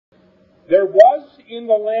There was in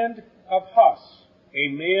the land of Hus a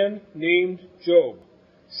man named Job,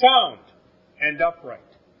 sound and upright,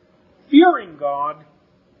 fearing God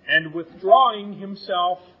and withdrawing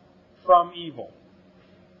himself from evil.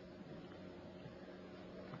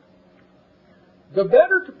 The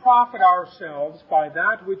better to profit ourselves by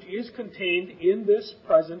that which is contained in this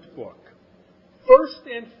present book, first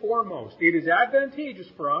and foremost, it is advantageous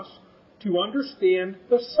for us to understand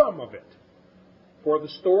the sum of it. For the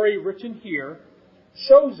story written here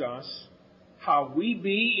shows us how we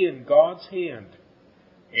be in God's hand,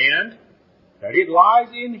 and that it lies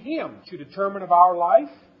in Him to determine of our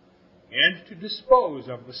life and to dispose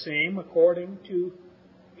of the same according to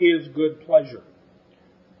His good pleasure.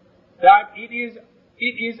 That it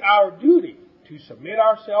is our duty to submit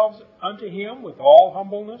ourselves unto Him with all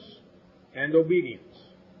humbleness and obedience.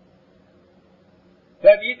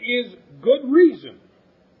 That it is good reason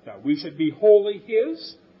that we should be wholly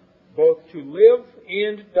His, both to live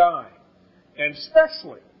and die, and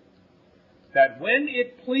especially that when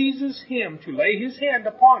it pleases Him to lay His hand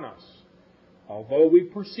upon us, although we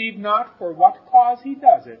perceive not for what cause He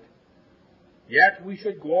does it, yet we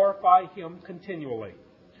should glorify Him continually,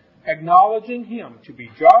 acknowledging Him to be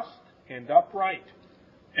just and upright,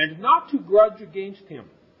 and not to grudge against Him,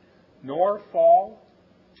 nor fall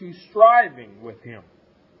to striving with Him,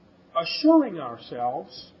 assuring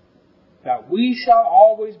ourselves that we shall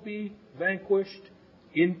always be vanquished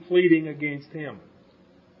in pleading against Him.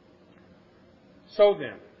 So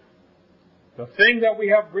then, the thing that we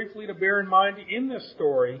have briefly to bear in mind in this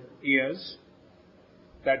story is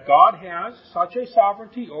that God has such a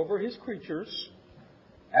sovereignty over His creatures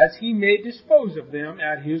as He may dispose of them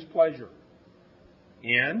at His pleasure,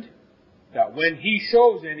 and that when He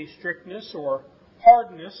shows any strictness or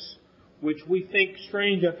hardness which we think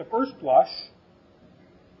strange at the first blush,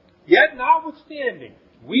 yet notwithstanding,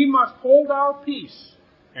 we must hold our peace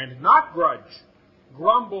and not grudge,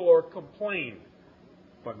 grumble, or complain,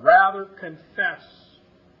 but rather confess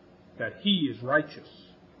that He is righteous,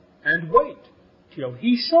 and wait till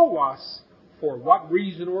He show us for what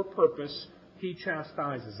reason or purpose He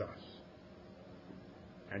chastises us.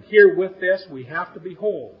 And here with this we have to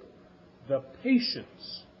behold the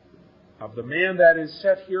patience of the man that is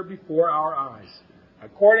set here before our eyes,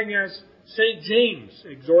 according as St. James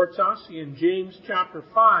exhorts us in James chapter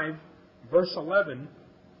 5, verse 11.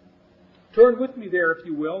 Turn with me there, if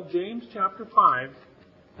you will, James chapter 5,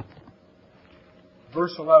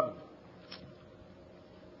 verse 11.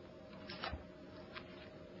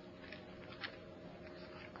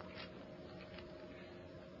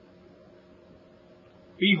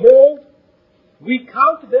 Behold, we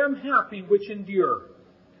count them happy which endure.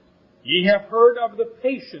 Ye have heard of the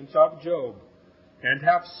patience of Job, and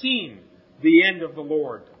have seen the end of the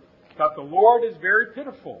Lord, that the Lord is very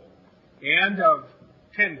pitiful, and of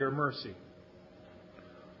tender mercy.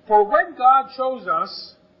 For when God shows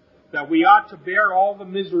us that we ought to bear all the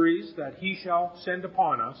miseries that He shall send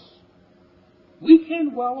upon us, we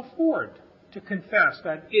can well afford to confess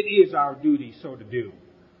that it is our duty so to do.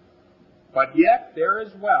 But yet, there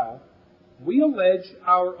as well, we allege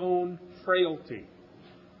our own frailty,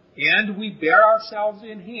 and we bear ourselves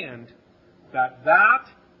in hand that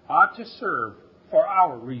ought to serve for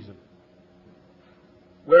our reason.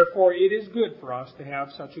 Wherefore it is good for us to have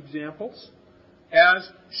such examples, as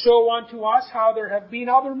show unto us how there have been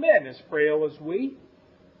other men as frail as we,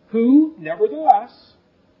 who, nevertheless,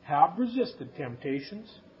 have resisted temptations,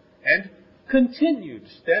 and continued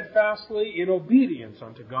steadfastly in obedience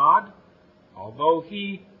unto God, although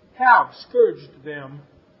He have scourged them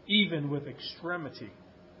even with extremity.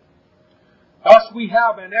 Thus we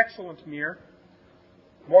have an excellent mirror.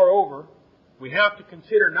 Moreover, we have to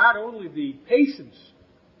consider not only the patience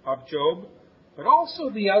of Job, but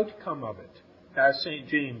also the outcome of it, as St.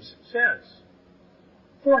 James says.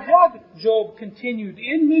 For had Job continued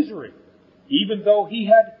in misery, even though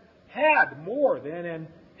he had more than an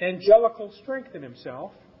angelical strength in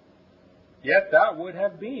himself, yet that would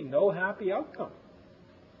have been no happy outcome.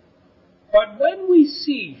 But when we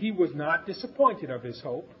see he was not disappointed of his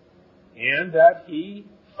hope, and that he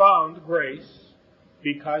found grace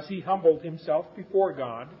because he humbled himself before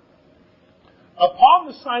God, upon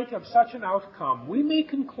the sight of such an outcome, we may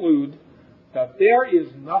conclude that there is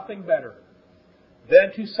nothing better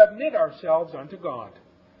than to submit ourselves unto God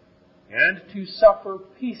and to suffer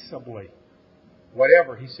peaceably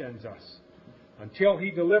whatever He sends us, until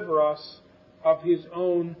He deliver us of His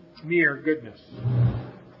own mere goodness.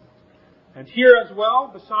 And here as well,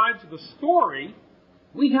 besides the story,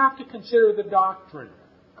 we have to consider the doctrine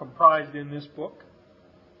comprised in this book.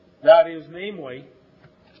 That is, namely,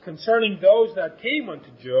 concerning those that came unto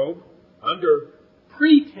Job under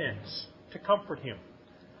pretense to comfort him,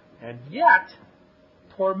 and yet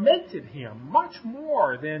tormented him much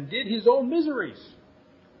more than did his own miseries,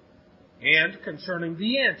 and concerning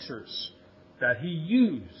the answers that he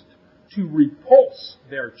used to repulse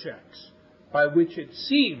their checks, by which it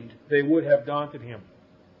seemed they would have daunted him.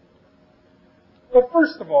 But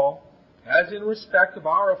first of all, as in respect of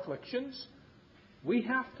our afflictions, we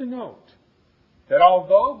have to note that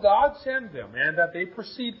although God sends them and that they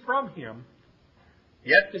proceed from Him,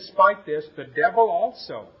 yet despite this, the devil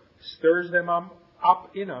also stirs them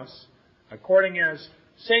up in us, according as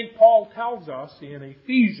St. Paul tells us in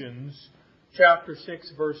Ephesians chapter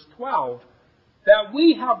 6, verse 12, that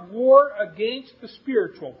we have war against the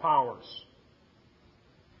spiritual powers.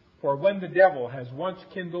 For when the devil has once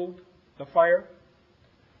kindled the fire,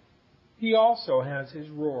 he also has his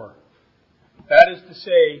roar. That is to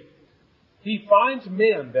say, he finds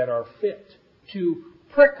men that are fit to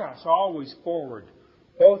prick us always forward,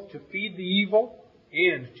 both to feed the evil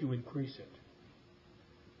and to increase it.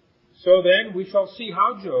 So then, we shall see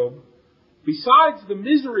how Job, besides the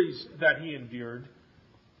miseries that he endured,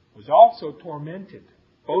 was also tormented,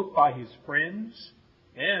 both by his friends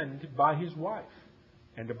and by his wife,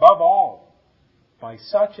 and above all, by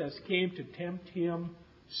such as came to tempt him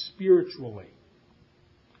spiritually.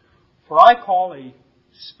 For I call a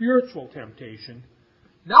spiritual temptation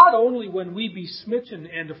not only when we be smitten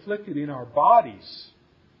and afflicted in our bodies,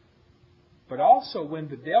 but also when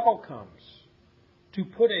the devil comes to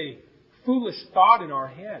put a foolish thought in our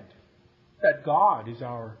head that God is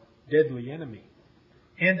our deadly enemy,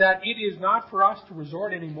 and that it is not for us to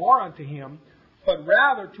resort any more unto Him, but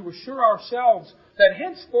rather to assure ourselves that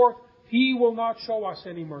henceforth He will not show us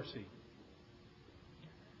any mercy.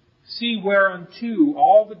 See whereunto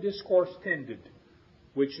all the discourse tended,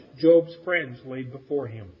 which Job's friends laid before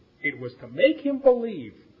him. It was to make him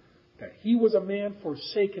believe that he was a man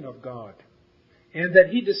forsaken of God, and that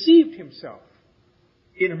he deceived himself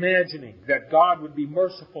in imagining that God would be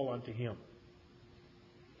merciful unto him.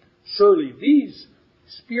 Surely these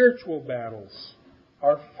spiritual battles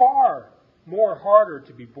are far more harder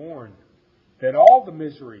to be borne than all the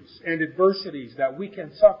miseries and adversities that we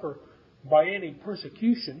can suffer by any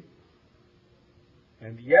persecution.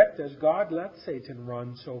 And yet does God let Satan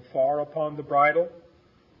run so far upon the bridle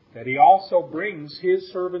that he also brings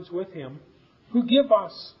his servants with him, who give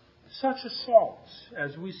us such assaults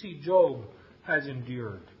as we see Job has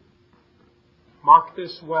endured. Mark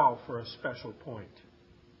this well for a special point.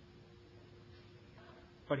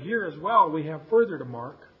 But here as well we have further to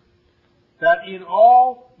mark that in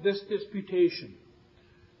all this disputation,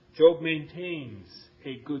 Job maintains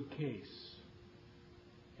a good case.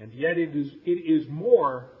 And yet it is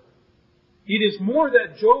more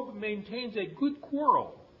that Job maintains a good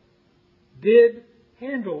quarrel, did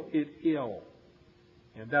handle it ill,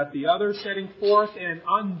 and that the other setting forth an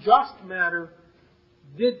unjust matter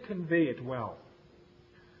did convey it well.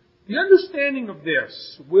 The understanding of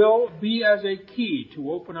this will be as a key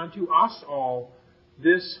to open unto us all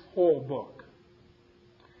this whole book.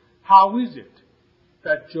 How is it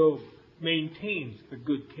that Job maintains the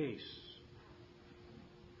good case?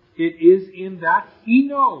 It is in that he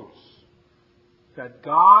knows that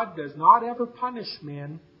God does not ever punish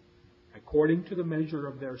men according to the measure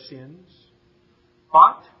of their sins,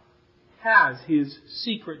 but has His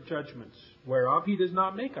secret judgments, whereof He does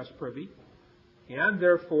not make us privy, and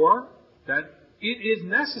therefore that it is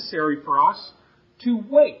necessary for us to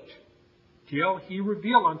wait till He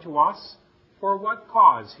reveal unto us for what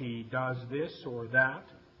cause He does this or that.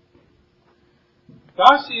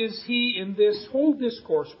 Thus is he in this whole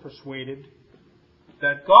discourse persuaded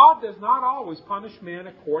that God does not always punish men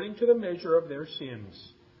according to the measure of their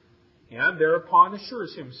sins, and thereupon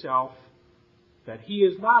assures himself that he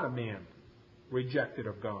is not a man rejected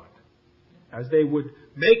of God, as they would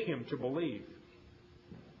make him to believe.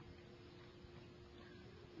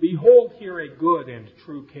 Behold here a good and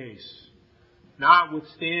true case,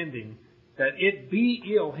 notwithstanding that it be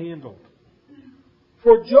ill handled.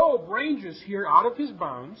 For Job ranges here out of his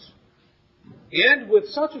bounds, and with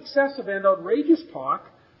such excessive and outrageous talk,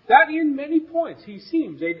 that in many points he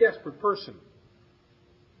seems a desperate person.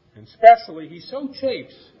 And especially he so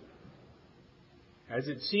chafes, as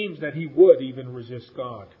it seems that he would even resist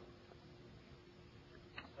God.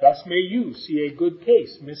 Thus may you see a good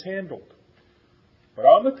case mishandled. But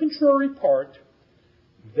on the contrary part,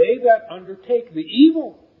 they that undertake the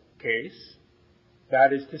evil case,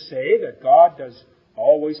 that is to say, that God does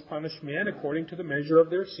always punish men according to the measure of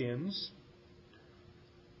their sins,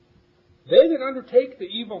 they that undertake the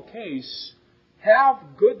evil case have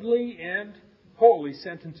goodly and holy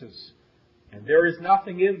sentences, And there is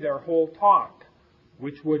nothing in their whole talk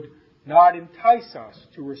which would not entice us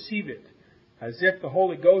to receive it, as if the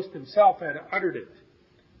Holy Ghost himself had uttered it.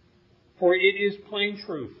 For it is plain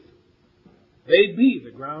truth. They be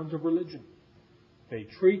the grounds of religion. They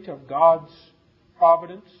treat of God's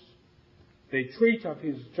providence. They treat of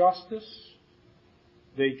His justice.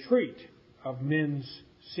 They treat of men's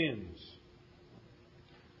sins.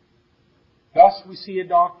 Thus we see a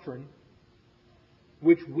doctrine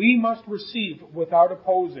which we must receive without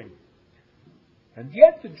opposing. And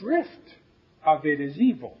yet the drift of it is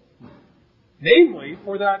evil. Namely,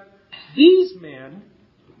 for that these men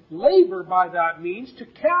labor by that means to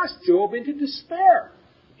cast Job into despair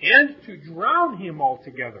and to drown him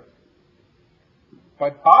altogether.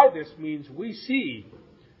 But by this means we see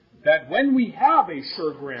that when we have a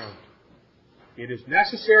sure ground, it is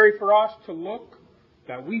necessary for us to look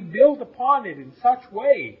that we build upon it in such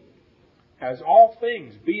way as all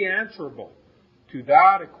things be answerable to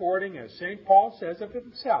that, according as St. Paul says of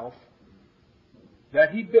himself, that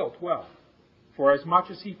he built well, for as much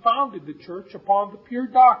as he founded the church upon the pure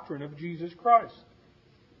doctrine of Jesus Christ.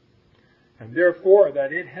 And therefore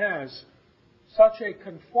that it has such a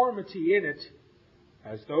conformity in it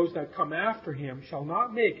as those that come after him shall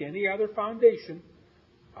not make any other foundation,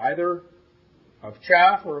 either of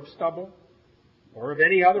chaff or of stubble, or of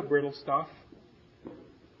any other brittle stuff,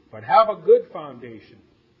 but have a good foundation,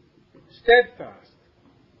 steadfast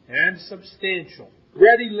and substantial,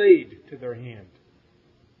 ready laid to their hand.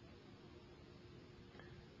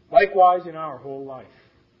 Likewise in our whole life,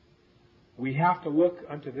 we have to look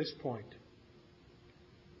unto this point.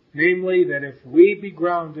 Namely, that if we be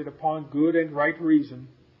grounded upon good and right reason,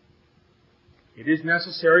 it is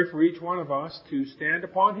necessary for each one of us to stand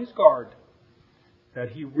upon his guard, that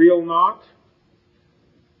he reel not,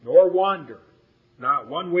 nor wander, not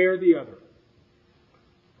one way or the other.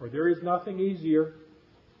 For there is nothing easier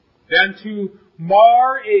than to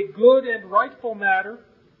mar a good and rightful matter,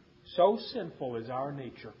 so sinful is our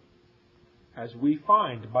nature, as we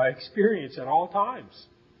find by experience at all times.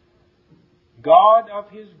 God of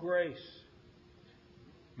His grace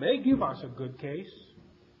may give us a good case,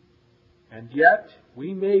 and yet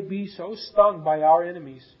we may be so stung by our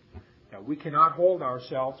enemies that we cannot hold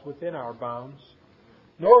ourselves within our bounds,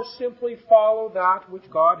 nor simply follow that which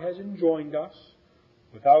God has enjoined us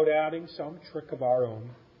without adding some trick of our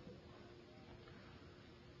own.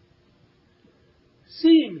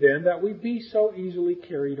 Seeing then that we be so easily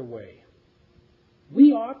carried away,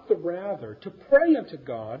 we ought the rather to pray unto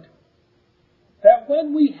God that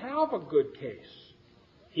when we have a good case,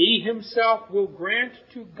 He Himself will grant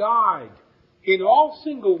to guide in all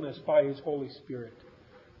singleness by His Holy Spirit,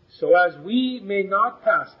 so as we may not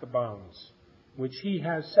pass the bounds which He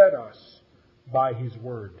has set us by His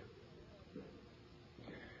Word.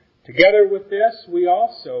 Together with this, we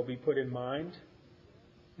also be put in mind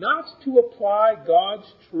not to apply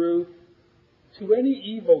God's truth to any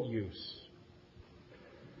evil use,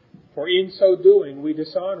 for in so doing we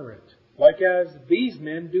dishonor it, like as these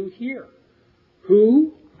men do here,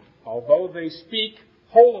 who, although they speak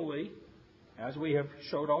holily, as we have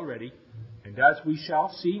showed already, and as we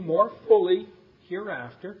shall see more fully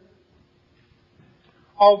hereafter,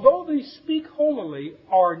 although they speak holily,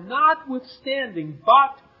 are notwithstanding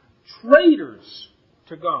but traitors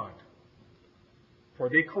to God. For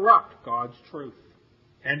they corrupt God's truth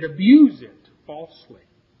and abuse it falsely,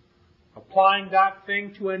 applying that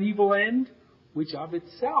thing to an evil end which of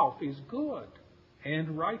itself is good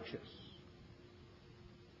and righteous.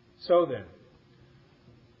 So then,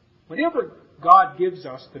 whenever God gives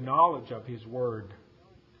us the knowledge of His Word,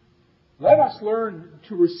 let us learn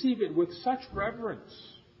to receive it with such reverence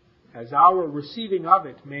as our receiving of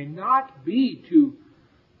it may not be to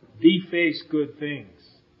deface good things,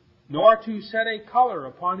 nor to set a color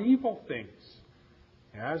upon evil things,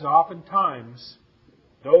 as oftentimes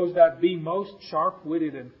those that be most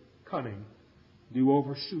sharp-witted and cunning do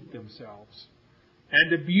overshoot themselves,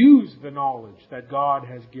 and abuse the knowledge that God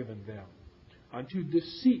has given them, unto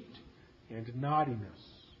deceit and naughtiness,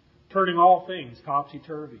 turning all things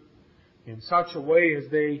topsy-turvy, in such a way as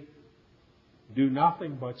they do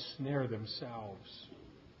nothing but snare themselves.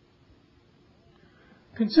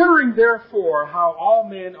 Considering, therefore, how all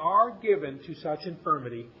men are given to such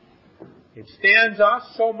infirmity, it stands us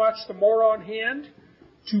so much the more on hand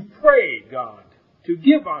to pray God to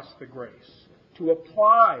give us the grace to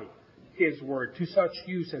apply His Word to such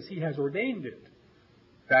use as He has ordained it.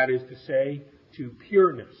 That is to say, to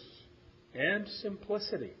pureness and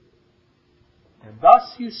simplicity. And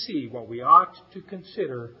thus you see what we ought to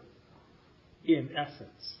consider in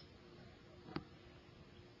essence.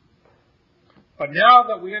 But now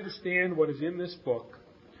that we understand what is in this book,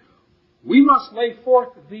 we must lay forth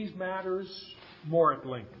these matters more at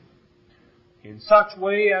length, in such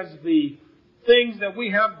way as the things that we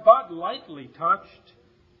have but lightly touched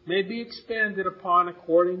may be expanded upon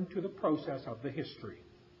according to the process of the history.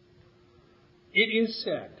 It is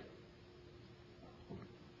said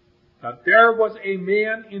that there was a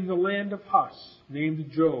man in the land of Hus named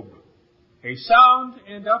Job, a sound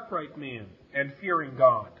and upright man, and fearing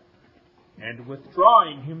God, and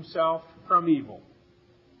withdrawing himself from evil.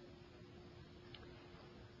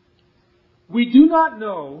 We do not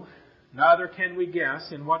know, neither can we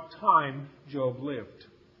guess, in what time Job lived,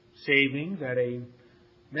 saving that a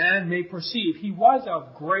man may perceive he was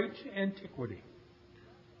of great antiquity.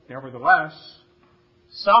 Nevertheless,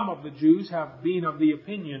 some of the Jews have been of the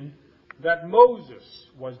opinion that Moses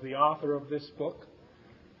was the author of this book,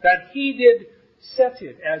 that he did set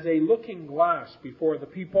it as a looking glass before the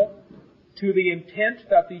people, to the intent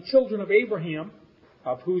that the children of Abraham,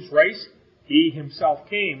 of whose race he himself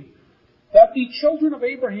came, that the children of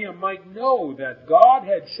Abraham might know that God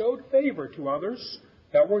had showed favor to others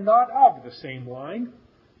that were not of the same line,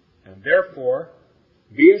 and therefore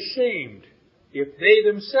be ashamed if they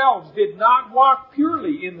themselves did not walk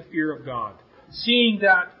purely in the fear of God, seeing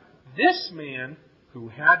that this man, who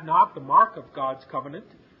had not the mark of God's covenant,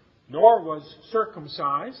 nor was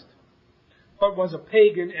circumcised, but was a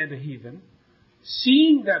pagan and a heathen,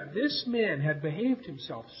 seeing that this man had behaved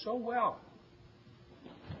himself so well.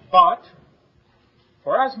 But,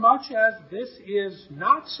 for as much as this is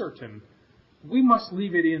not certain, we must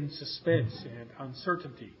leave it in suspense and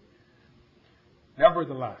uncertainty.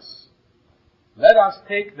 Nevertheless, let us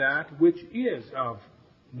take that which is of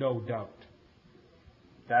no doubt.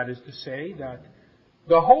 That is to say, that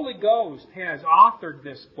the Holy Ghost has authored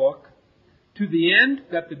this book to the end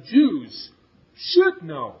that the Jews should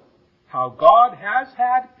know how God has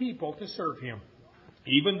had people to serve Him,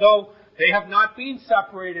 even though they have not been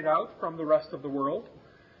separated out from the rest of the world,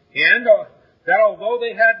 and that although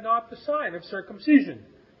they had not the sign of circumcision,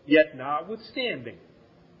 yet notwithstanding,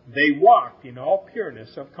 they walked in all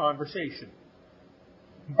pureness of conversation,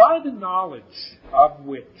 by the knowledge of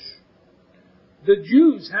which the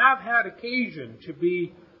Jews have had occasion to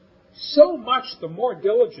be so much the more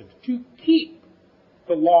diligent to keep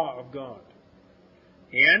the law of God.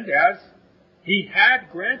 And as He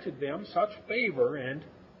had granted them such favor and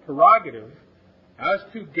prerogative as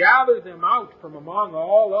to gather them out from among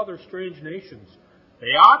all other strange nations, they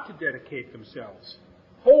ought to dedicate themselves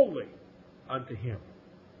wholly unto Him.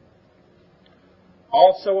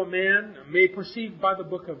 Also a man may perceive by the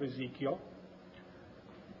book of Ezekiel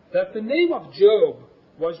that the name of Job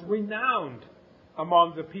was renowned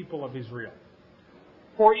among the people of Israel.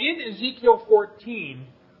 For in Ezekiel 14,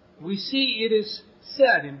 we see it is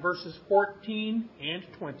said in verses 14 and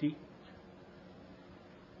 20,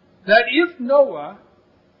 that if Noah,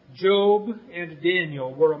 Job, and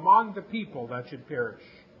Daniel were among the people that should perish,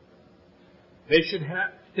 they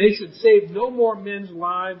should save no more men's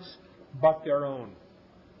lives but their own,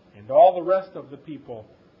 and all the rest of the people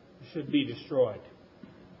should be destroyed.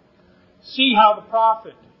 See how the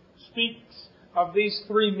prophet speaks of these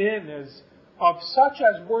three men as of such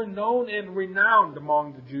as were known and renowned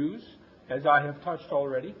among the Jews, as I have touched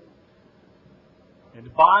already.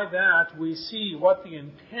 And by that we see what the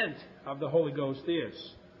intent of the Holy Ghost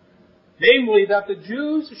is. Namely, that the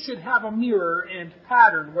Jews should have a mirror and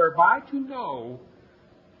pattern whereby to know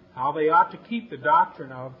how they ought to keep the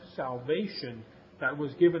doctrine of salvation that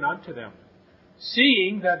was given unto them,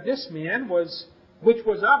 seeing that this man which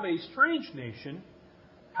was of a strange nation,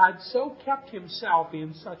 had so kept himself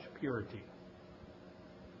in such purity.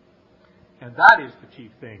 And that is the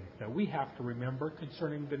chief thing that we have to remember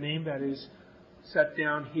concerning the name that is set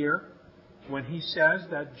down here when he says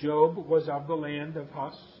that Job was of the land of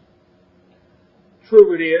Hus.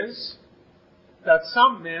 True it is that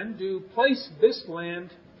some men do place this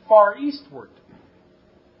land far eastward.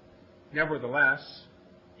 Nevertheless,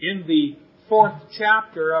 in the 4th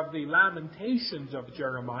chapter of the Lamentations of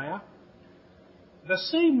Jeremiah, the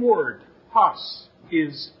same word, Hus,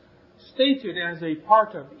 is stated as a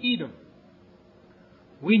part of Edom.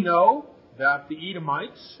 We know that the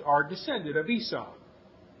Edomites are descended of Esau.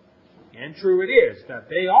 And true it is that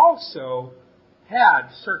they also had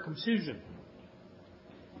circumcision.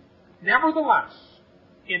 Nevertheless,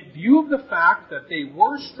 in view of the fact that they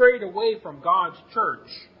were strayed away from God's church,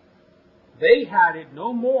 they had it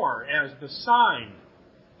no more as the sign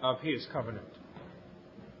of His covenant.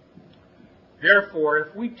 Therefore,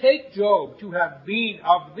 if we take Job to have been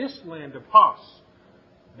of this land of Hus,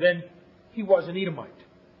 then he was an Edomite.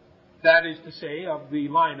 That is to say, of the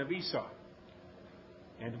line of Esau.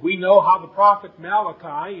 And we know how the prophet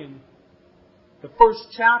Malachi, in the first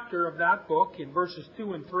chapter of that book, in verses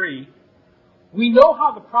 2 and 3, we know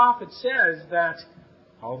how the prophet says that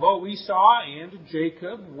although Esau and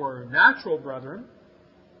Jacob were natural brethren,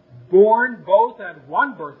 born both at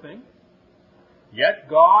one birthing, yet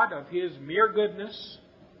God of His mere goodness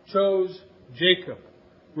chose Jacob,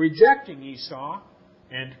 rejecting Esau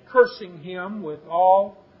and cursing him with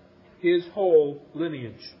all his whole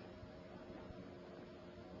lineage.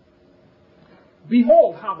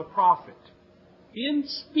 Behold how the prophet, in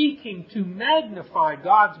speaking to magnify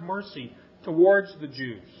God's mercy towards the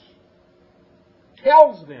Jews,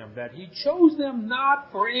 tells them that He chose them not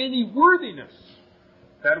for any worthiness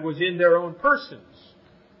that was in their own persons,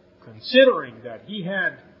 considering that He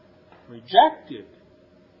had rejected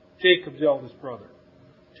Jacob's eldest brother,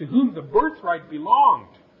 to whom the birthright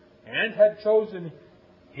belonged, and had chosen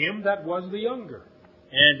him that was the younger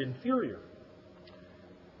and inferior.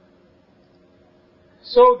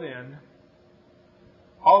 So then,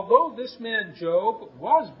 although this man Job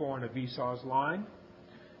was born of Esau's line,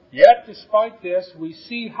 yet despite this we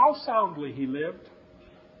see how soundly he lived,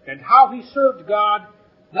 and how he served God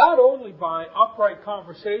not only by upright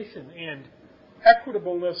conversation and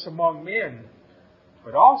equitableness among men,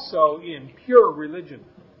 but also in pure religion,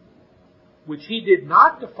 which he did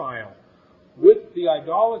not defile with the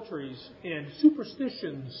idolatries and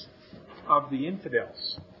superstitions of the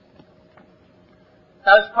infidels.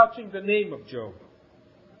 As touching the name of Job,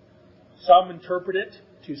 some interpret it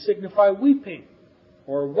to signify weeping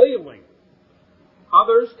or wailing.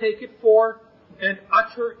 Others take it for an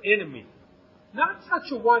utter enemy. Not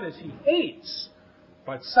such a one as he hates,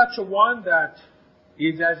 but such a one that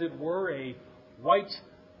is, as it were, a white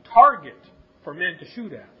target for men to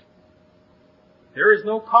shoot at. There is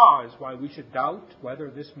no cause why we should doubt whether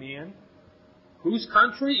this man, whose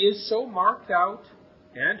country is so marked out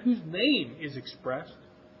and whose name is expressed,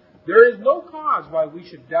 there is no cause why we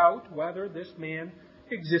should doubt whether this man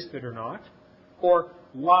existed or not, or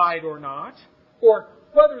lied or not, or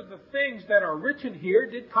whether the things that are written here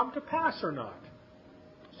did come to pass or not,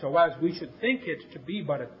 so as we should think it to be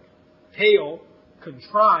but a tale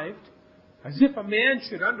contrived, as if a man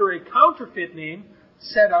should under a counterfeit name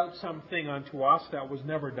set out something unto us that was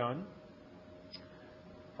never done.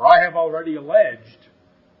 For I have already alleged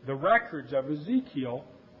the records of Ezekiel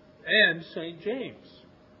and St. James,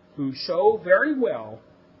 who show very well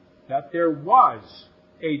that there was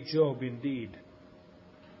a Job indeed.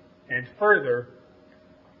 And further,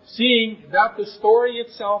 seeing that the story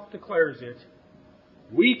itself declares it,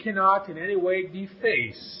 we cannot in any way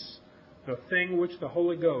deface the thing which the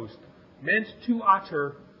Holy Ghost meant to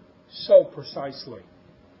utter so precisely.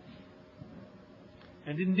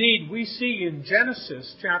 And indeed, we see in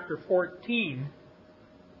Genesis chapter 14,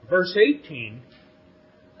 verse 18,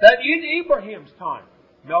 that in Abraham's time,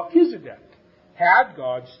 Melchizedek had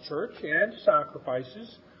God's church and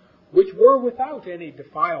sacrifices which were without any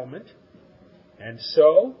defilement. And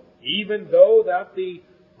so, even though that the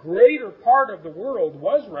greater part of the world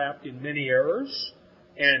was wrapped in many errors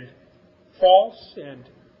and false and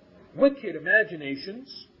wicked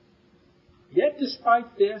imaginations, yet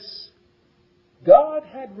despite this, God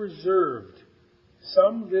had reserved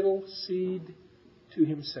some little seed to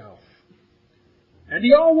Himself. And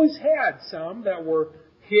He always had some that were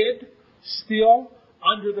hid still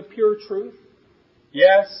under the pure truth,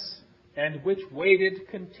 yes, and which waited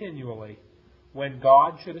continually when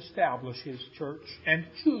God should establish His church and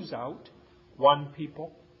choose out one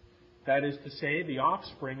people, that is to say, the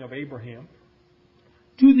offspring of Abraham,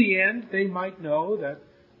 to the end they might know that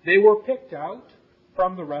they were picked out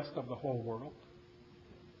from the rest of the whole world.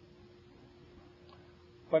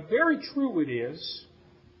 But very true it is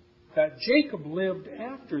that Jacob lived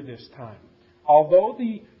after this time, although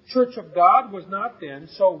the church of God was not then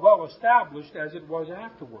so well established as it was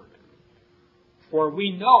afterward. For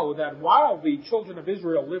we know that while the children of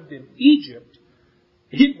Israel lived in Egypt,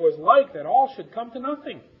 it was like that all should come to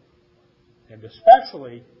nothing. And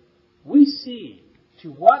especially, we see to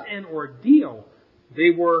what an ordeal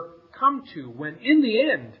they were come to when in the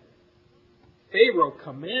end Pharaoh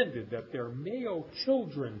commanded that their male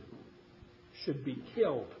children should be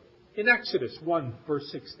killed. In Exodus 1, verse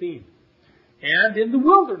 16. And in the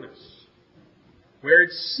wilderness, where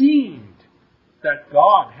it seemed that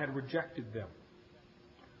God had rejected them.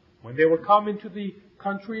 When they were come into the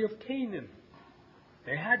country of Canaan,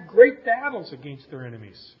 they had great battles against their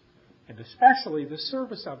enemies, and especially the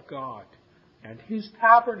service of God and His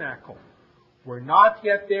tabernacle were not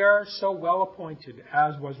yet there so well appointed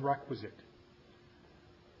as was requisite.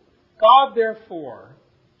 God, therefore,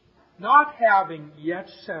 not having yet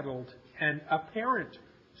settled an apparent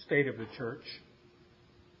state of the church,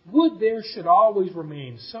 would there should always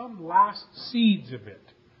remain some last seeds of it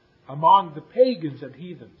among the pagans and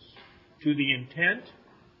heathens, to the intent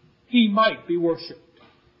he might be worshipped.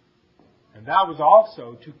 And that was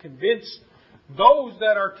also to convince those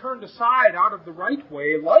that are turned aside out of the right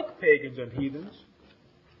way, like pagans and heathens.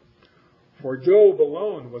 For Job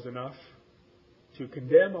alone was enough to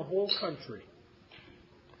condemn a whole country.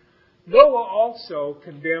 Noah also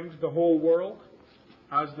condemned the whole world,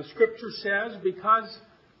 as the Scripture says, because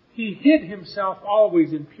he hid himself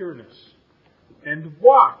always in pureness, and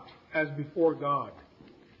walked as before God,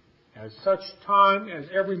 as such time as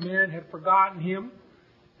every man had forgotten him,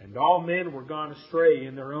 and all men were gone astray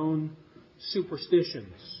in their own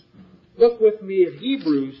superstitions. Look with me at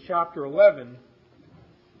Hebrews chapter 11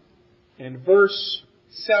 and verse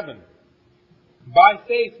 7. By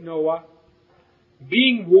faith Noah,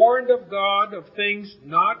 being warned of God of things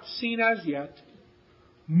not seen as yet,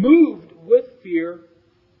 moved with fear,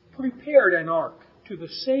 prepared an ark to the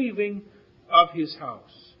saving of his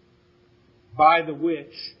house, by the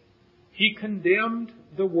which he condemned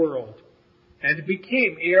the world, and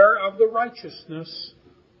became heir of the righteousness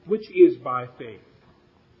which is by faith.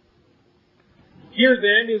 Here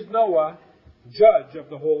then is Noah, judge of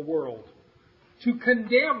the whole world, to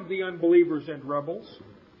condemn the unbelievers and rebels.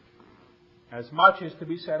 As much is to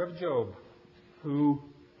be said of Job, who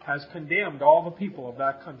has condemned all the people of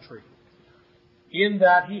that country, in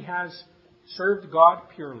that he has served God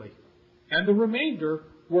purely, and the remainder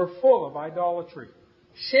were full of idolatry,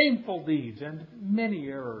 shameful deeds, and many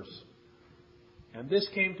errors. And this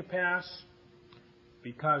came to pass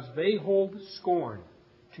because they hold scorn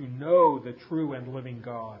to know the true and living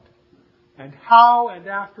God, and how and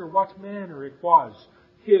after what manner it was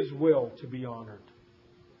His will to be honored.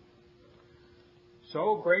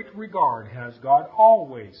 So great regard has God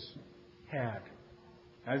always had,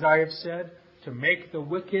 as I have said, to make the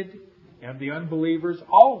wicked and the unbelievers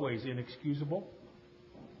always inexcusable.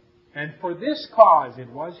 And for this cause it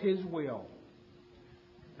was His will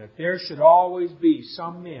that there should always be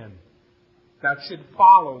some men that should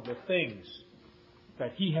follow the things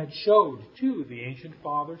that He had showed to the ancient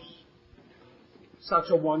fathers. Such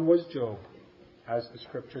a one was Job, as the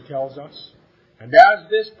Scripture tells us. And as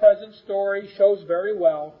this present story shows very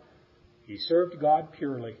well, he served God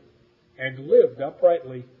purely and lived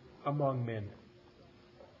uprightly among men.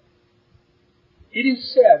 It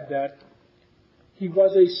is said that he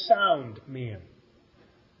was a sound man.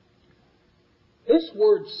 This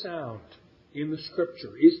word sound in the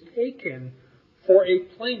Scripture is taken for a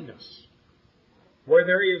plainness, where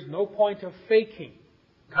there is no point of faking,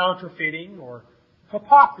 counterfeiting, or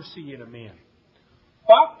hypocrisy in a man,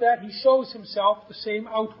 but that he shows himself the same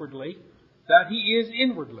outwardly that he is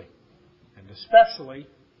inwardly, and especially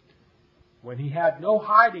when he had no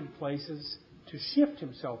hiding places to shift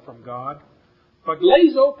himself from God, but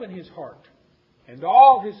lays open his heart and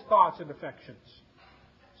all his thoughts and affections,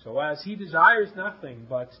 so as he desires nothing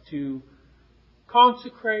but to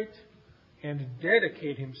consecrate and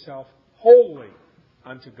dedicate himself wholly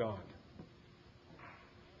unto God.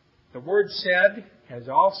 The word said has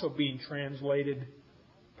also been translated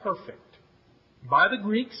perfect, by the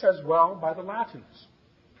Greeks as well by the Latins.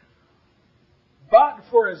 But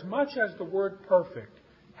for as much as the word perfect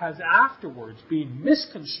has afterwards been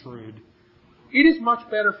misconstrued, it is much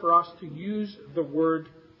better for us to use the word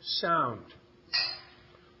sound.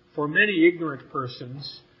 For many ignorant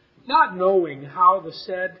persons, not knowing how the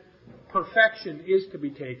said perfection is to be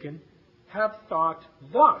taken, have thought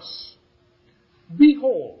thus: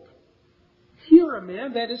 Behold, here a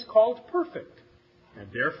man that is called perfect, and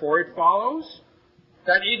therefore it follows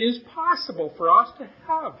that it is possible for us to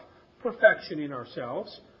have perfection in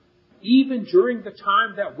ourselves, even during the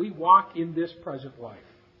time that we walk in this present life.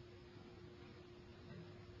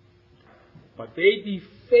 But they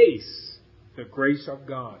deface the grace of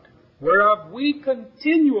God, whereof we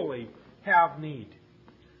continually have need.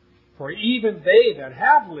 For even they that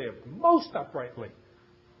have lived most uprightly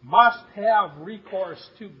must have recourse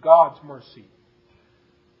to God's mercy,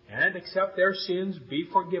 and except their sins be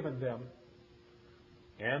forgiven them,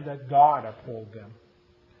 and that God uphold them,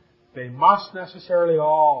 they must necessarily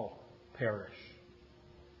all perish.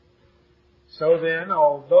 So then,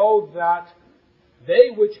 although that they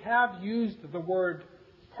which have used the word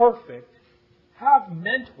perfect have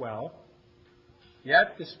meant well,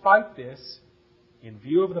 yet despite this, in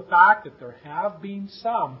view of the fact that there have been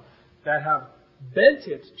some that have bent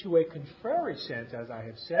it to a contrary sense, as I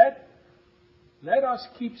have said, let us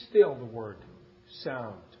keep still the word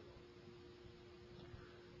sound.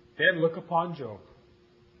 Then look upon Job,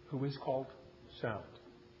 who is called sound,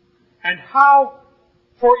 and how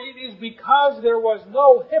For it is because there was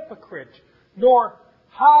no hypocrite, nor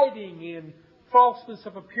hiding in falseness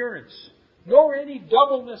of appearance, nor any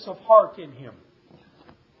doubleness of heart in him.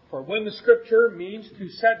 For when the Scripture means to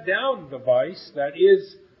set down the vice that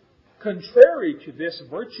is contrary to this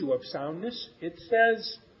virtue of soundness, it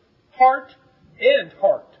says heart and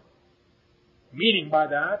heart, meaning by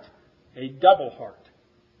that a double heart.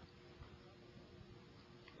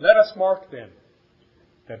 Let us mark then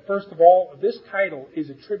that first of all, this title is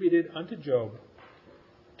attributed unto Job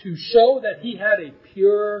to show that he had a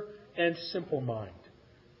pure and simple mind,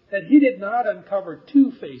 that he did not uncover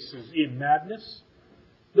two faces in madness,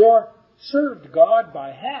 nor served God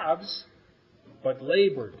by halves, but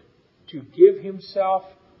labored to give himself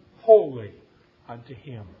wholly unto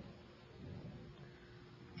Him.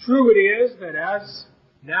 True it is that as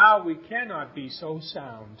now we cannot be so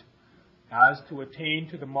sound as to attain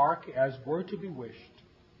to the mark as were to be wished.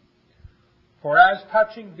 For as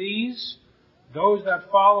touching these, those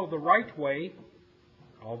that follow the right way,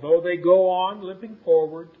 although they go on limping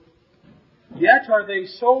forward, yet are they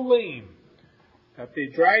so lame that they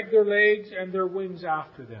drag their legs and their wings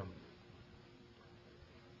after them.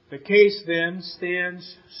 The case then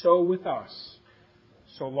stands so with us,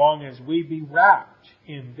 so long as we be wrapped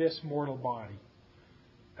in this mortal body,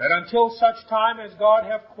 that until such time as God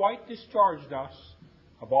hath quite discharged us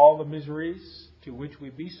of all the miseries to which we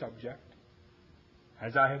be subject,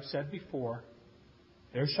 as I have said before,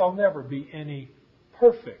 there shall never be any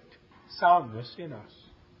perfect soundness in us.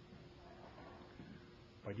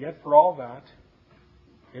 But yet for all that,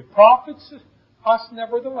 it profits us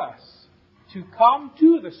nevertheless to come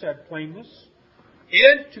to the said plainness,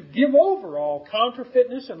 and to give over all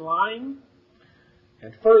counterfeitness and lying.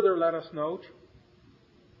 And further let us note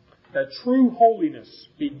that true holiness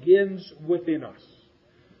begins within us,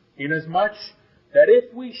 inasmuch that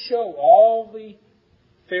if we show all the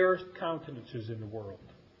fairest countenances in the world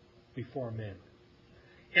before men,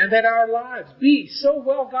 and that our lives be so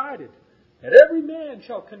well guided that every man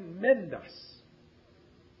shall commend us,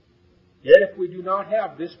 yet if we do not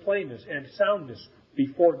have this plainness and soundness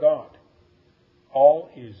before God, all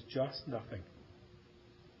is just nothing.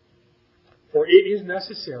 For it is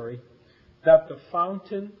necessary that the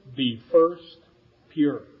fountain be first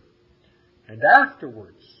pure, and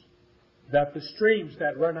afterwards that the streams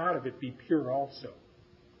that run out of it be pure also.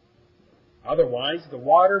 Otherwise the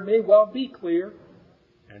water may well be clear,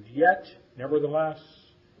 and yet, nevertheless,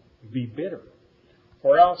 be bitter,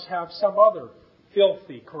 or else have some other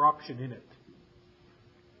filthy corruption in it.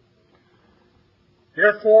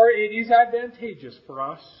 Therefore, it is advantageous for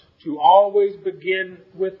us to always begin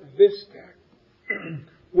with this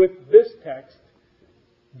text,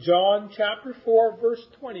 John chapter 4, verse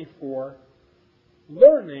 24,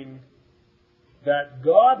 learning that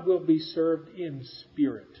God will be served in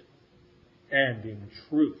spirit and in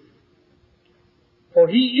truth. For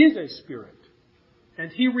He is a spirit,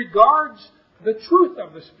 and He regards the truth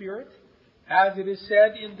of the Spirit, as it is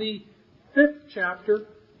said in the 5th chapter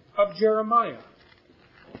of Jeremiah.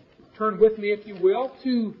 Turn with me, if you will,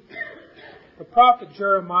 to the prophet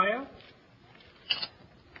Jeremiah,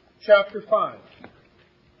 chapter 5.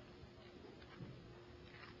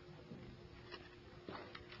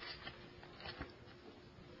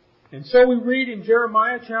 And so we read in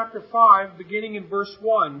Jeremiah chapter 5, beginning in verse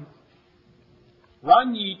 1,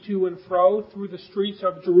 "Run ye to and fro through the streets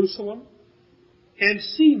of Jerusalem, and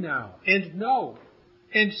see now, and know,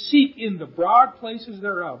 and seek in the broad places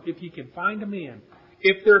thereof, if ye can find a man,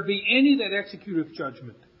 if there be any that executeth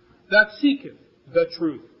judgment, that seeketh the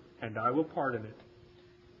truth, and I will pardon it.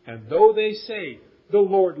 And though they say, The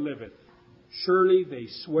Lord liveth, surely they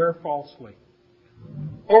swear falsely.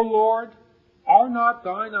 O Lord, are not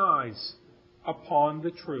thine eyes upon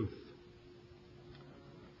the truth?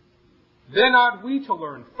 Then ought we to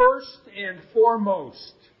learn first and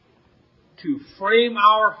foremost to frame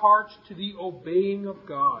our hearts to the obeying of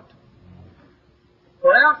God.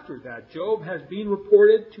 For after that Job has been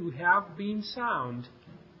reported to have been sound,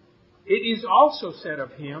 it is also said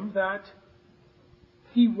of him that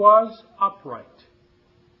he was upright.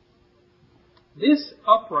 This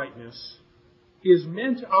uprightness is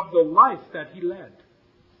meant of the life that he led,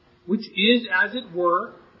 which is, as it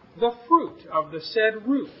were, the fruit of the said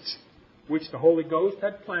root, which the Holy Ghost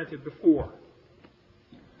had planted before.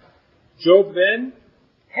 Job then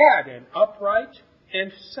had an upright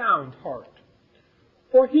and sound heart,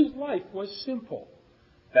 for his life was simple.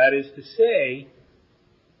 That is to say,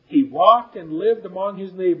 he walked and lived among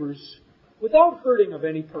his neighbors without hurting of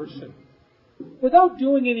any person, without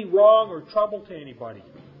doing any wrong or trouble to anybody,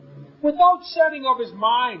 without setting of his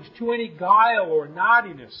mind to any guile or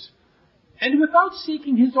naughtiness, and without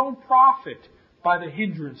seeking his own profit by the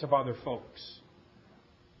hindrance of other folks.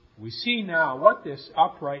 We see now what this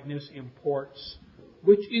uprightness imports,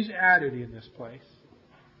 which is added in this place.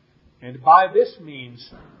 And by this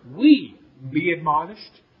means we be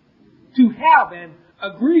admonished to have an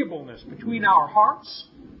agreeableness between our hearts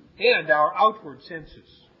and our outward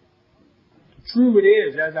senses. True it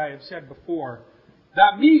is, as I have said before,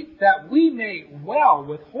 that we may well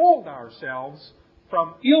withhold ourselves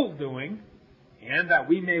from ill-doing, and that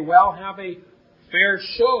we may well have a fair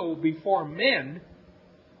show before men,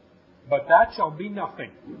 but that shall be nothing.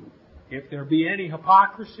 If there be any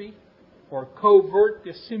hypocrisy, or covert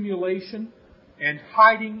dissimulation, and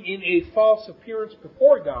hiding in a false appearance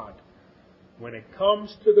before God, when it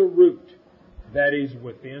comes to the root that is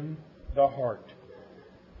within the heart.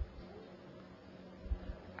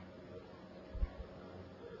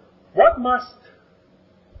 What must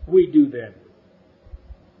we do then?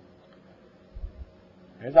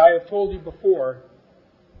 As I have told you before,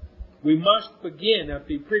 we must begin at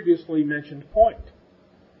the previously mentioned point.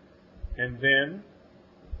 And then,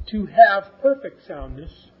 to have perfect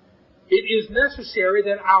soundness, it is necessary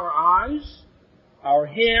that our eyes, our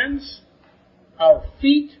hands, our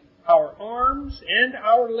feet, our arms, and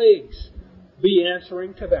our legs be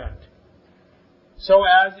answering to that. So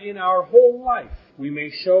as in our whole life we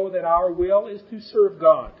may show that our will is to serve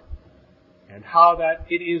God, and how that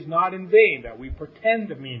it is not in vain that we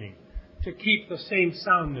pretend a meaning to keep the same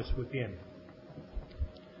soundness within.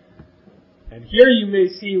 And here you may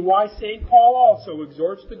see why St. Paul also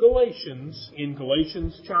exhorts the Galatians, in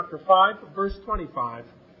Galatians chapter 5, verse 25,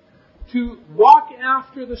 to walk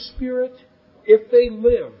after the Spirit if they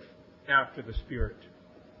live after the Spirit.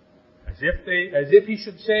 As if he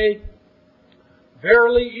should say,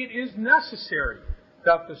 verily it is necessary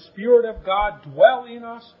that the Spirit of God dwell in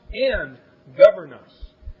us and govern us.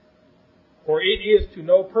 For it is to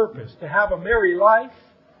no purpose to have a merry life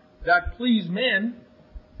that please men,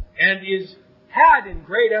 and is had in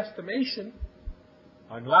great estimation,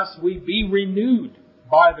 unless we be renewed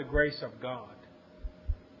by the grace of God.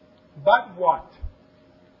 But what?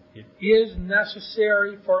 It is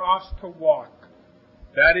necessary for us to walk.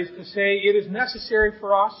 That is to say, it is necessary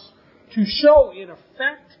for us to show in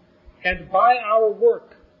effect and by our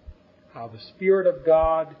work how the Spirit of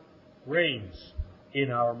God reigns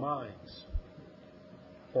in our minds.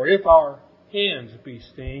 For if our hands be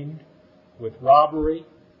stained with robbery,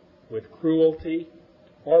 with cruelty,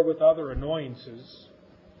 or with other annoyances,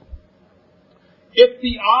 if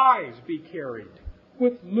the eyes be carried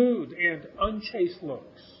with lewd and unchaste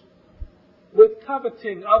looks, with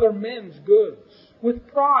coveting other men's goods, with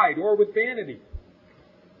pride or with vanity,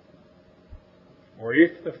 or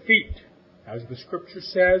if the feet, as the Scripture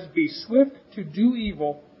says, be swift to do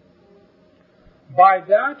evil, by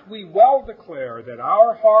that we well declare that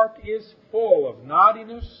our heart is full of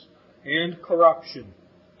naughtiness and corruption.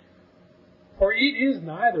 For it is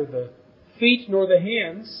neither the feet nor the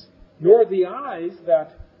hands, nor the eyes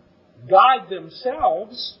that guide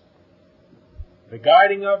themselves. The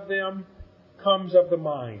guiding of them comes of the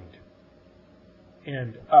mind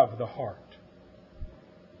and of the heart.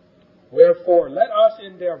 Wherefore, let us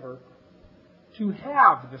endeavor to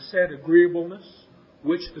have the said agreeableness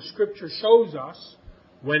which the Scripture shows us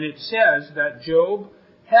when it says that Job,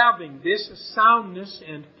 having this soundness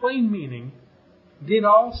and plain meaning, did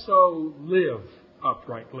also live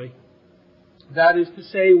uprightly. That is to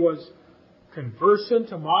say, was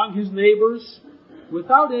conversant among his neighbors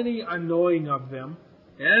without any annoying of them,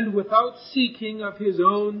 and without seeking of his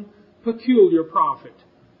own peculiar profit,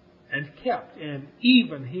 and kept an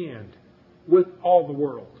even hand with all the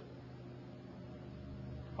world.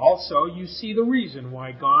 Also, you see the reason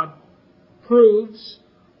why God proves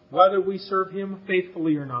whether we serve Him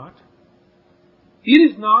faithfully or not.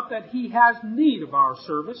 It is not that He has need of our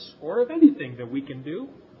service or of anything that we can do,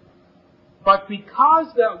 but because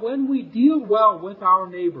that when we deal well with our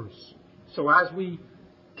neighbors, so as we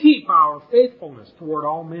keep our faithfulness toward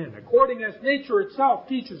all men, according as nature itself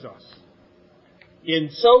teaches us, in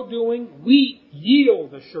so doing we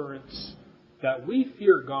yield assurance that we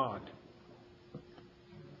fear God.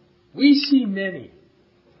 We see many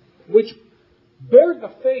which bear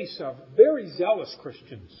the face of very zealous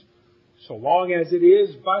Christians, so long as it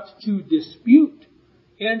is but to dispute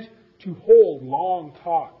and to hold long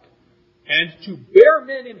talk, and to bear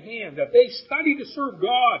men in hand that they study to serve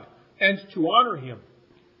God and to honor Him.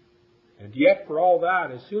 And yet for all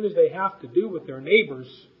that, as soon as they have to do with their neighbors,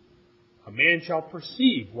 a man shall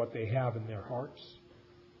perceive what they have in their hearts,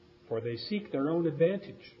 for they seek their own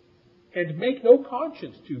advantage, and make no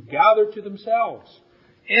conscience to gather to themselves,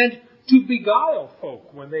 and to beguile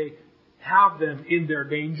folk when they have them in their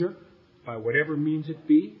danger by whatever means it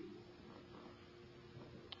be.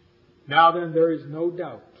 Now then, there is no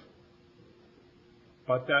doubt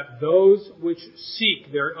but that those which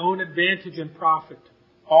seek their own advantage and profit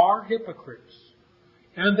are hypocrites,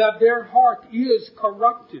 and that their heart is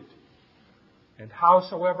corrupted. And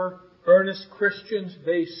howsoever earnest Christians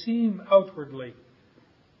they seem outwardly,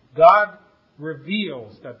 God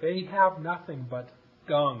reveals that they have nothing but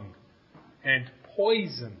dung and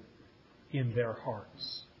poison in their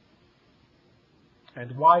hearts.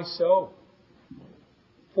 And why so?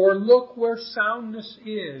 For look where soundness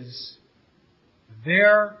is,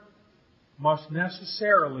 there must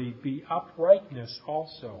necessarily be uprightness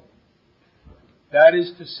also. That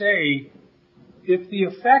is to say, if the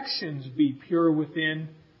affections be pure within,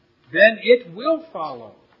 then it will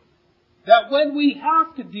follow that when we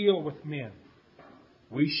have to deal with men,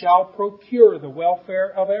 we shall procure the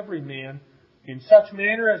welfare of every man in such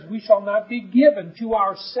manner as we shall not be given to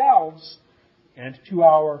ourselves and to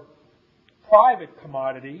our private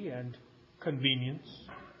commodity and convenience,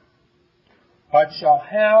 but shall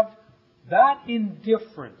have that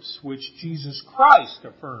indifference which Jesus Christ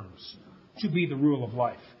affirms to be the rule of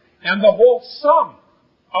life, and the whole sum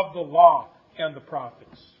of the law and the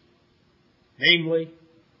prophets. Namely,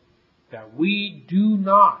 that we do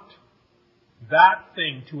not that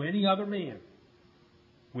thing to any other man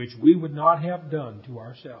which we would not have done to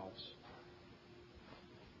ourselves.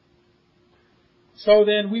 So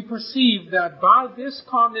then we perceive that by this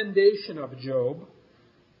commendation of Job,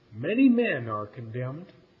 many men are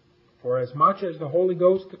condemned, for as much as the Holy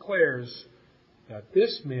Ghost declares that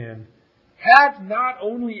this man had not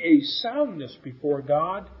only a soundness before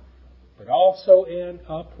God, but also an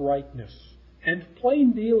uprightness and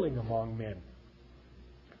plain dealing among men.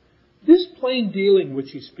 This plain dealing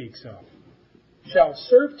which he speaks of shall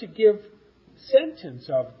serve to give sentence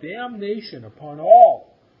of damnation upon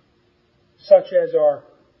all, such as are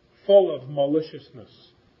full of maliciousness,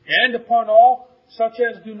 and upon all such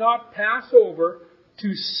as do not pass over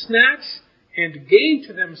to snatch and gain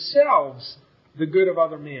to themselves the good of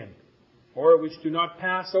other men, or which do not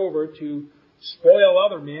pass over to spoil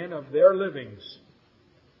other men of their livings.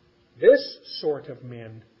 This sort of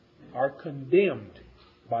men are condemned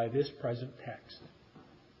by this present text.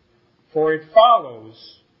 For it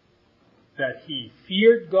follows that he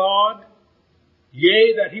feared God,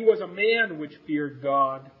 yea, that he was a man which feared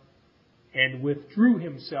God, and withdrew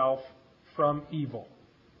himself from evil.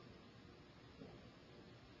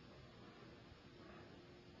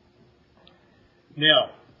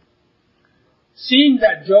 Now, seeing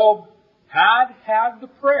that Job had the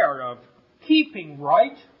prayer of keeping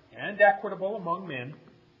right and equitable among men,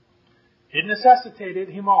 it necessitated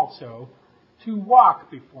him also to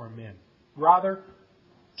walk before men, rather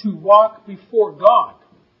to walk before God.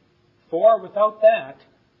 For without that,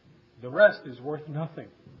 the rest is worth nothing.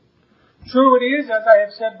 True it is, as I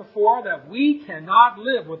have said before, that we cannot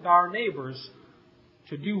live with our neighbors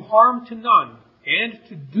to do harm to none and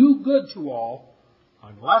to do good to all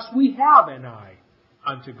unless we have an eye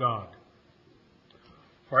unto God.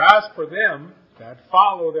 For as for them that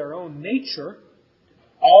follow their own nature,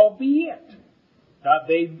 albeit that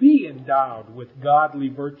they be endowed with godly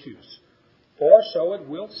virtues, for so it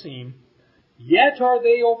will seem, yet are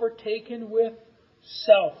they overtaken with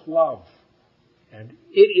self-love. And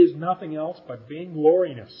it is nothing else but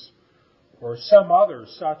vaingloriness, or some other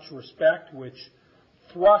such respect which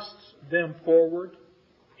thrusts them forward,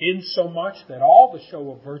 insomuch that all the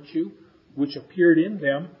show of virtue which appeared in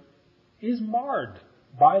them is marred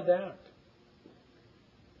by that.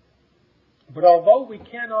 But although we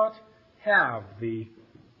cannot have the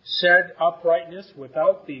said uprightness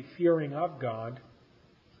without the fearing of God,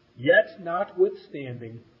 yet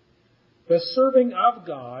notwithstanding, the serving of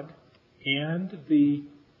God and the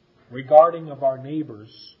regarding of our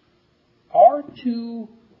neighbors are two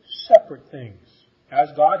separate things, as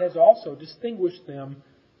God has also distinguished them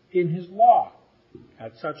in His law,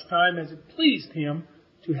 at such time as it pleased Him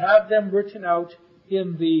to have them written out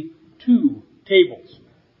in the two tables.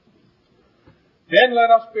 Then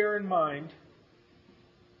let us bear in mind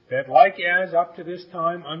that like as up to this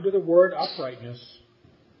time under the word uprightness,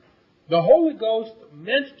 the Holy Ghost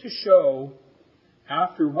meant to show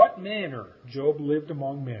after what manner Job lived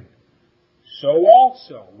among men, so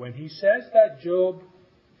also when he says that Job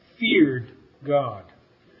feared God,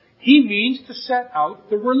 he means to set out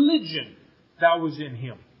the religion that was in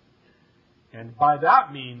him. And by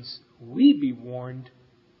that means we be warned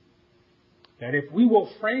that if we will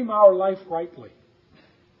frame our life rightly,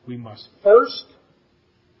 we must first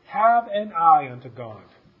have an eye unto God,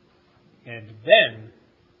 and then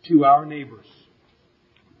to our neighbors.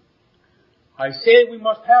 I say we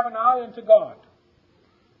must have an eye unto God,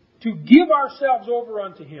 to give ourselves over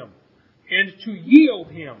unto Him, and to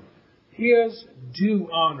yield Him His due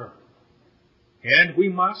honor. And we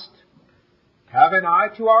must have an eye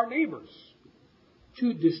to our neighbors,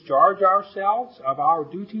 to discharge ourselves of our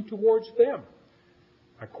duty towards them,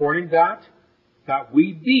 according that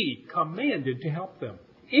we be commanded to help them,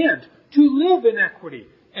 and to live in equity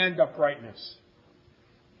and uprightness.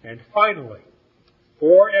 And finally,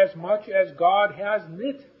 for as much as God has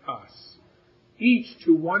knit us, each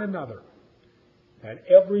to one another, that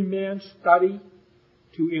every man study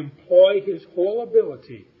to employ his whole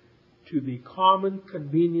ability to the common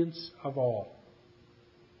convenience of all.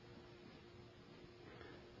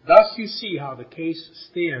 Thus you see how the case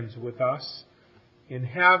stands with us in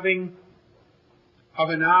having of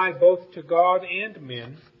an eye both to God and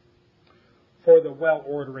men for the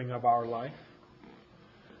well-ordering of our life.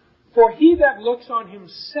 For he that looks on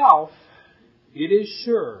himself, it is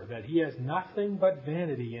sure that he has nothing but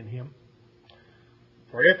vanity in him.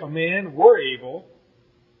 For if a man were able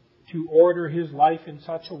to order his life in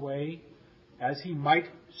such a way as he might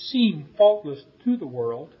seem faultless to the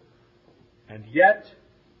world, and yet,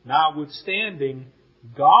 notwithstanding,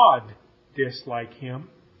 God dislike him,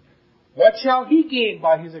 what shall he gain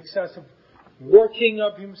by his excessive working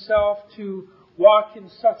of himself to walk in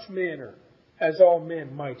such manner as all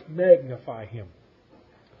men might magnify him?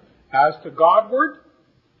 As to Godward,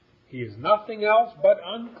 he is nothing else but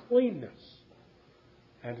uncleanness.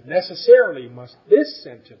 And necessarily must this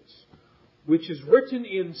sentence, which is written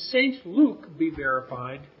in St. Luke, be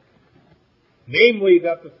verified, namely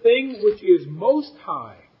that the thing which is most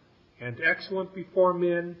high and excellent before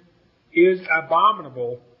men is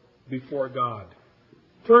abominable before God.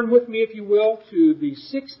 Turn with me, if you will, to the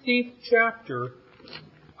 16th chapter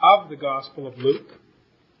of the Gospel of Luke.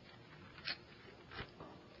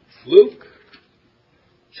 Luke,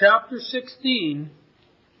 chapter 16,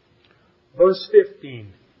 verse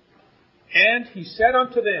 15. And he said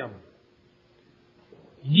unto them,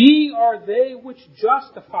 Ye are they which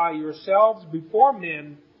justify yourselves before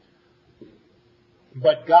men,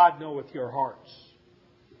 but God knoweth your hearts.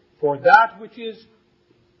 For that which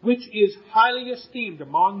is highly esteemed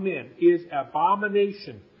among men is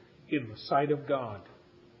abomination in the sight of God.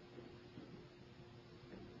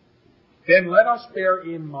 Then let us bear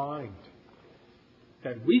in mind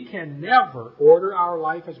that we can never order our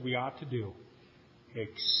life as we ought to do,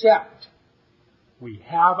 except we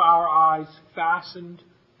have our eyes fastened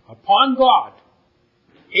upon God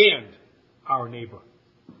and our neighbor.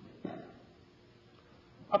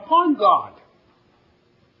 Upon God.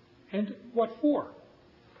 And what for?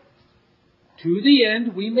 To the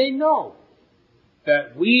end we may know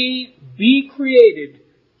that we be created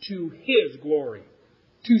to His glory,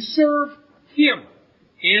 to serve Him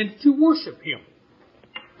and to worship Him.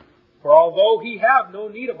 For although He have no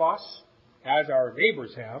need of us, as our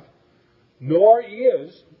neighbors have, nor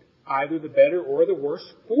is either the better or the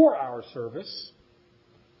worse for our service,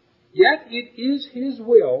 yet it is His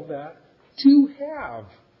will that to have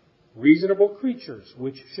reasonable creatures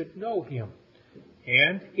which should know Him,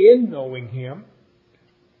 and in knowing Him,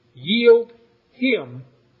 yield Him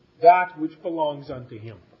that which belongs unto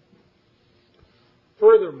Him.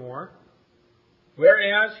 Furthermore,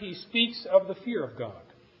 whereas he speaks of the fear of God,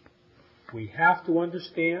 we have to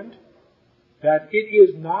understand that it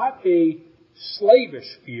is not a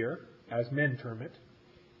slavish fear, as men term it,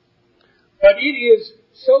 but it is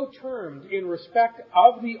so termed in respect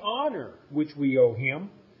of the honor which we owe Him,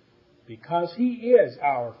 because He is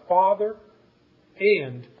our Father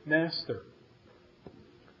and Master.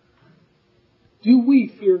 Do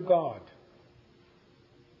we fear God?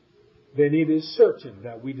 Then it is certain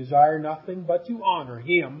that we desire nothing but to honor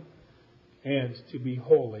Him and to be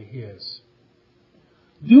wholly His.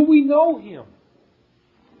 Do we know Him?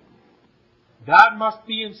 That must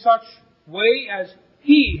be in such way as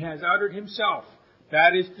He has uttered Himself.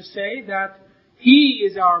 That is to say, that He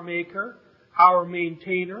is our Maker, our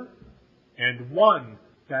Maintainer, and one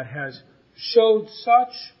that has showed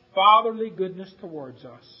such fatherly goodness towards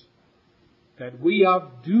us, that we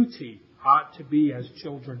of duty ought to be as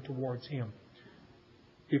children towards Him,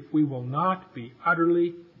 if we will not be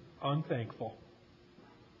utterly unthankful.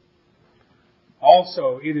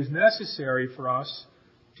 Also, it is necessary for us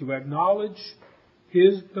to acknowledge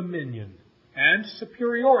His dominion and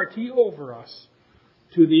superiority over us,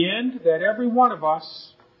 to the end that every one of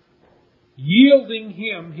us, yielding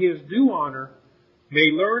Him His due honor,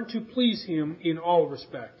 may learn to please Him in all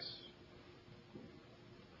respects.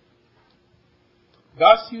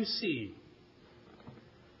 Thus you see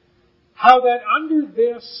how that under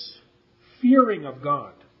this fearing of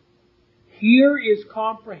God, here is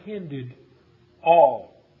comprehended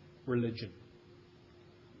all religion.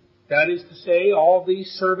 That is to say, all the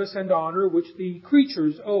service and honor which the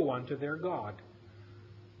creatures owe unto their God.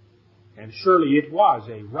 And surely it was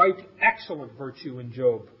a right excellent virtue in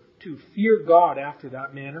Job to fear God after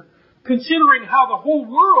that manner, considering how the whole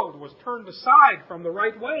world was turned aside from the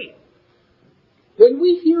right way. When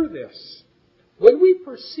we hear this, when we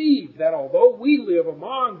perceive that although we live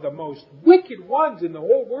among the most wicked ones in the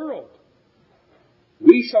whole world,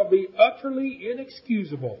 we shall be utterly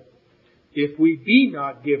inexcusable if we be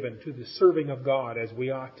not given to the serving of God as we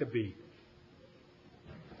ought to be.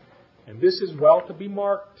 And this is well to be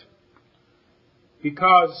marked,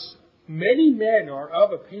 because many men are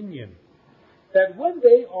of opinion that when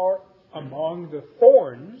they are among the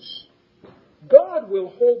thorns, God will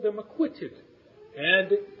hold them acquitted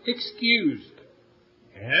and excused,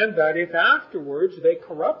 and that if afterwards they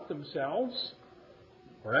corrupt themselves,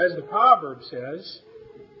 or as the Proverbs says,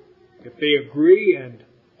 if they agree and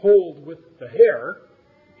hold with the hare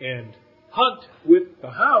and hunt with the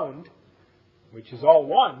hound, which is all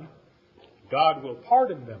one, God will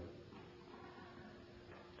pardon them.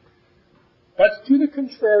 But to the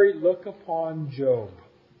contrary, look upon Job,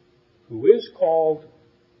 who is called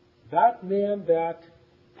that man that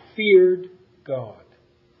feared God.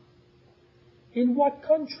 In what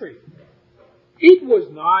country? It was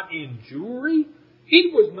not in Jewry.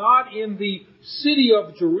 It was not in the city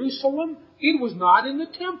of Jerusalem. It was not in the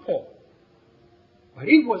temple. But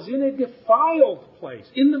it was in a defiled place,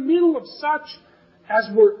 in the middle of such as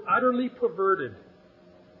were utterly perverted.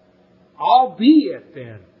 Albeit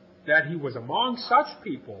then that he was among such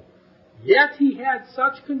people, yet he had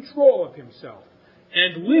such control of himself,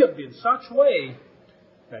 and lived in such way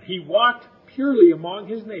that he walked purely among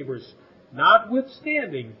his neighbors,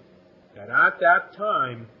 notwithstanding that at that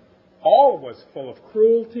time all was full of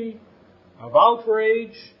cruelty, of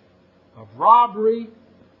outrage, of robbery,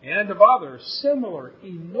 and of other similar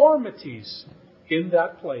enormities in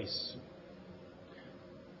that place,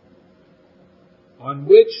 on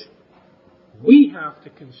which we have to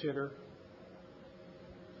consider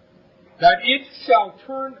that it shall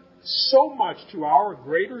turn so much to our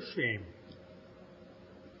greater shame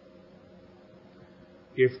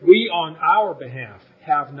if we on our behalf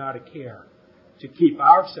have not a care to keep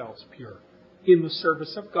ourselves pure in the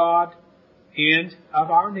service of God and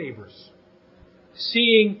of our neighbors,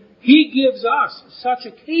 seeing He gives us such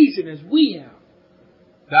occasion as we have.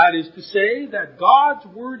 That is to say, that God's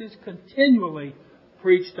Word is continually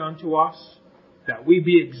preached unto us, that we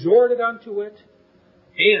be exhorted unto it,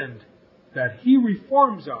 and that He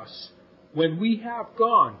reforms us when we have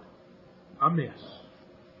gone amiss.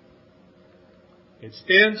 It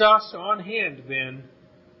stands us on hand, then,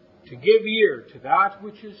 to give ear to that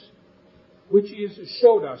which is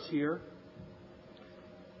showed us here.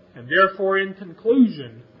 And therefore, in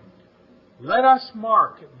conclusion, let us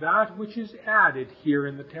mark that which is added here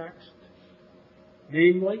in the text,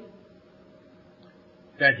 namely,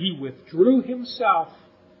 that he withdrew himself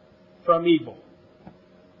from evil.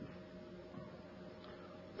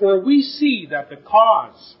 For we see that the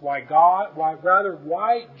cause why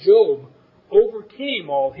Job overcame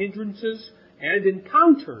all hindrances and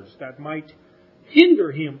encounters that might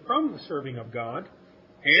hinder him from the serving of God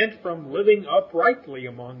and from living uprightly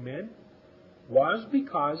among men was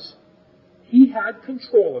because he had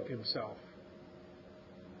control of himself.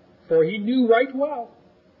 For he knew right well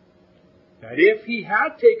that if he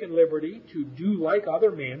had taken liberty to do like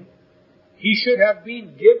other men, he should have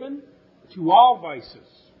been given to all vices,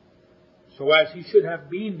 so as he should have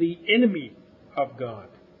been the enemy of God.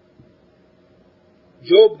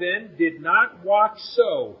 Job then did not walk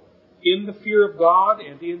so in the fear of God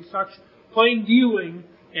and in such plain dealing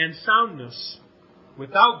and soundness,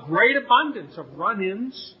 without great abundance of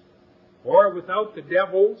run-ins, or without the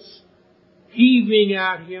devils heaving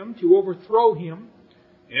at him to overthrow him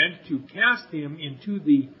and to cast him into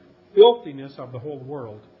the filthiness of the whole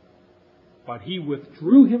world. But he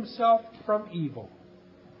withdrew himself from evil.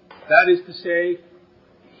 That is to say,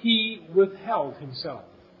 he withheld himself.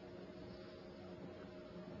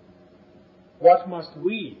 What must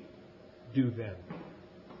we do then?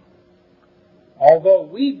 Although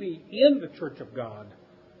we be in the church of God,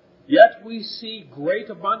 yet we see great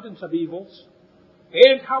abundance of evils,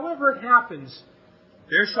 and however it happens,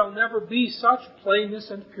 there shall never be such plainness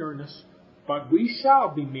and pureness, but we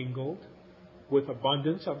shall be mingled with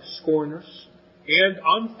abundance of scorners and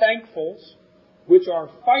unthankfuls, which are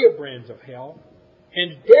firebrands of hell,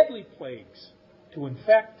 and deadly plagues to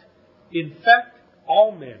infect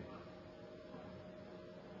all men.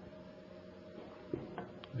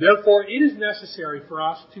 Therefore, it is necessary for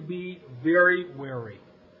us to be very wary,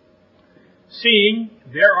 seeing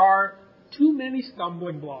there are too many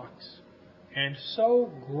stumbling blocks and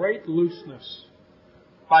so great looseness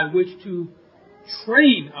by which to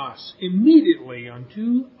train us immediately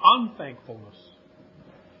unto unthankfulness.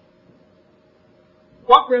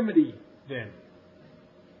 What remedy, then?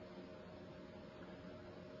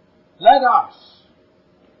 Let us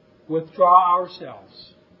withdraw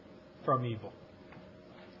ourselves from evil.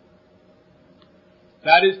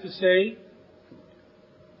 That is to say,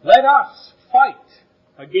 let us fight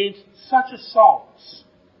against such assaults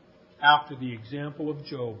after the example of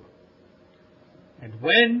Job. And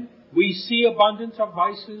when we see abundance of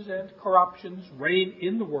vices and corruptions reign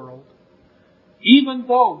in the world, even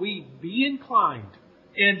though we be inclined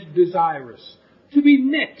and desirous to be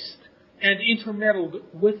mixed and intermeddled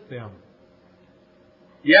with them,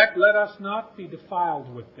 yet let us not be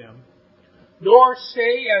defiled with them, nor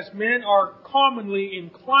say as men are commonly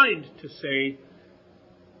inclined to say,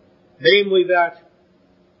 namely that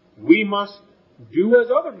we must do as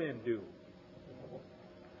other men do.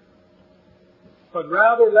 But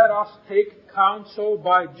rather let us take counsel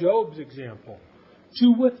by Job's example,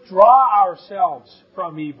 to withdraw ourselves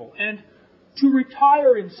from evil, and to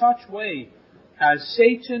retire in such way as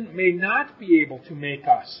Satan may not be able to make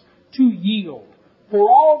us to yield for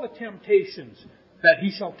all the temptations that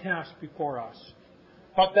he shall cast before us,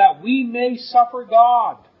 but that we may suffer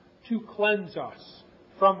God to cleanse us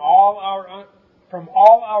from all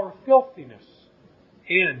our filthiness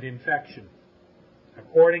and infection,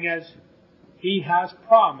 according as he has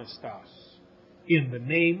promised us in the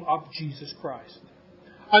name of Jesus Christ,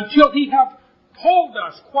 until he have pulled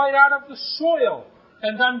us quite out of the soil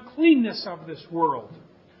and uncleanness of this world,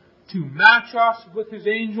 to match us with his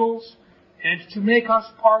angels and to make us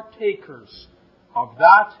partakers of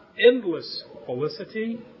that endless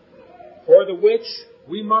felicity for the which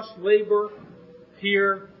we must labor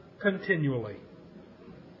here continually.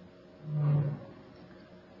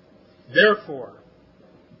 Therefore,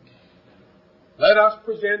 let us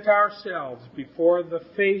present ourselves before the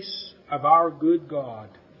face of our good God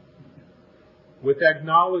with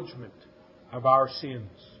acknowledgement of our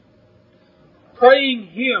sins, praying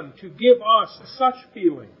him to give us such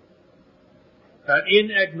feeling that in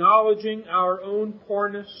acknowledging our own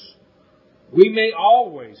poorness, we may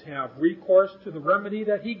always have recourse to the remedy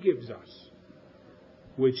that he gives us,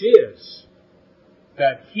 which is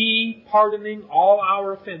that he, pardoning all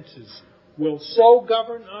our offenses, will so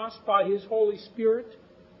govern us by his Holy Spirit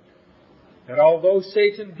that although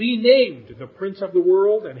Satan be named the prince of the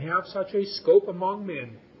world and have such a scope among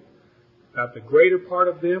men, that the greater part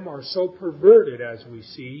of them are so perverted as we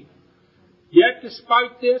see, yet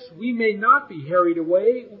despite this we may not be harried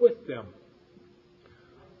away with them,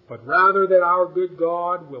 but rather that our good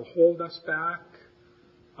God will hold us back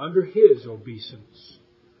under his obeisance,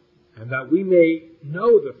 and that we may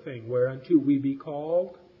know the thing whereunto we be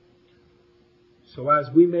called, so as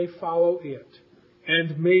we may follow it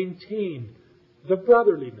and maintain the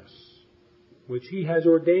brotherliness which he has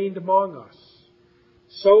ordained among us,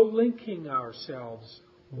 so linking ourselves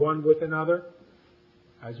one with another,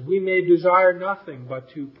 as we may desire nothing but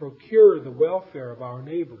to procure the welfare of our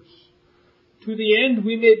neighbors, to the end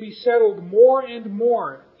we may be settled more and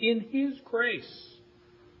more in his grace,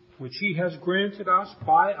 which he has granted us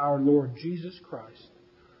by our Lord Jesus Christ,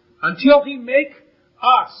 until he make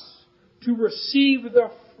us to receive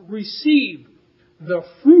the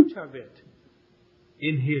fruit of it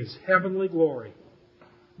in his heavenly glory,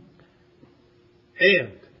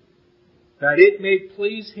 and that it may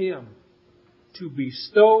please him to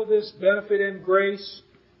bestow this benefit and grace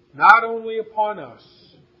not only upon us,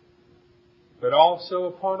 but also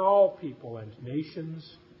upon all people and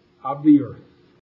nations of the earth.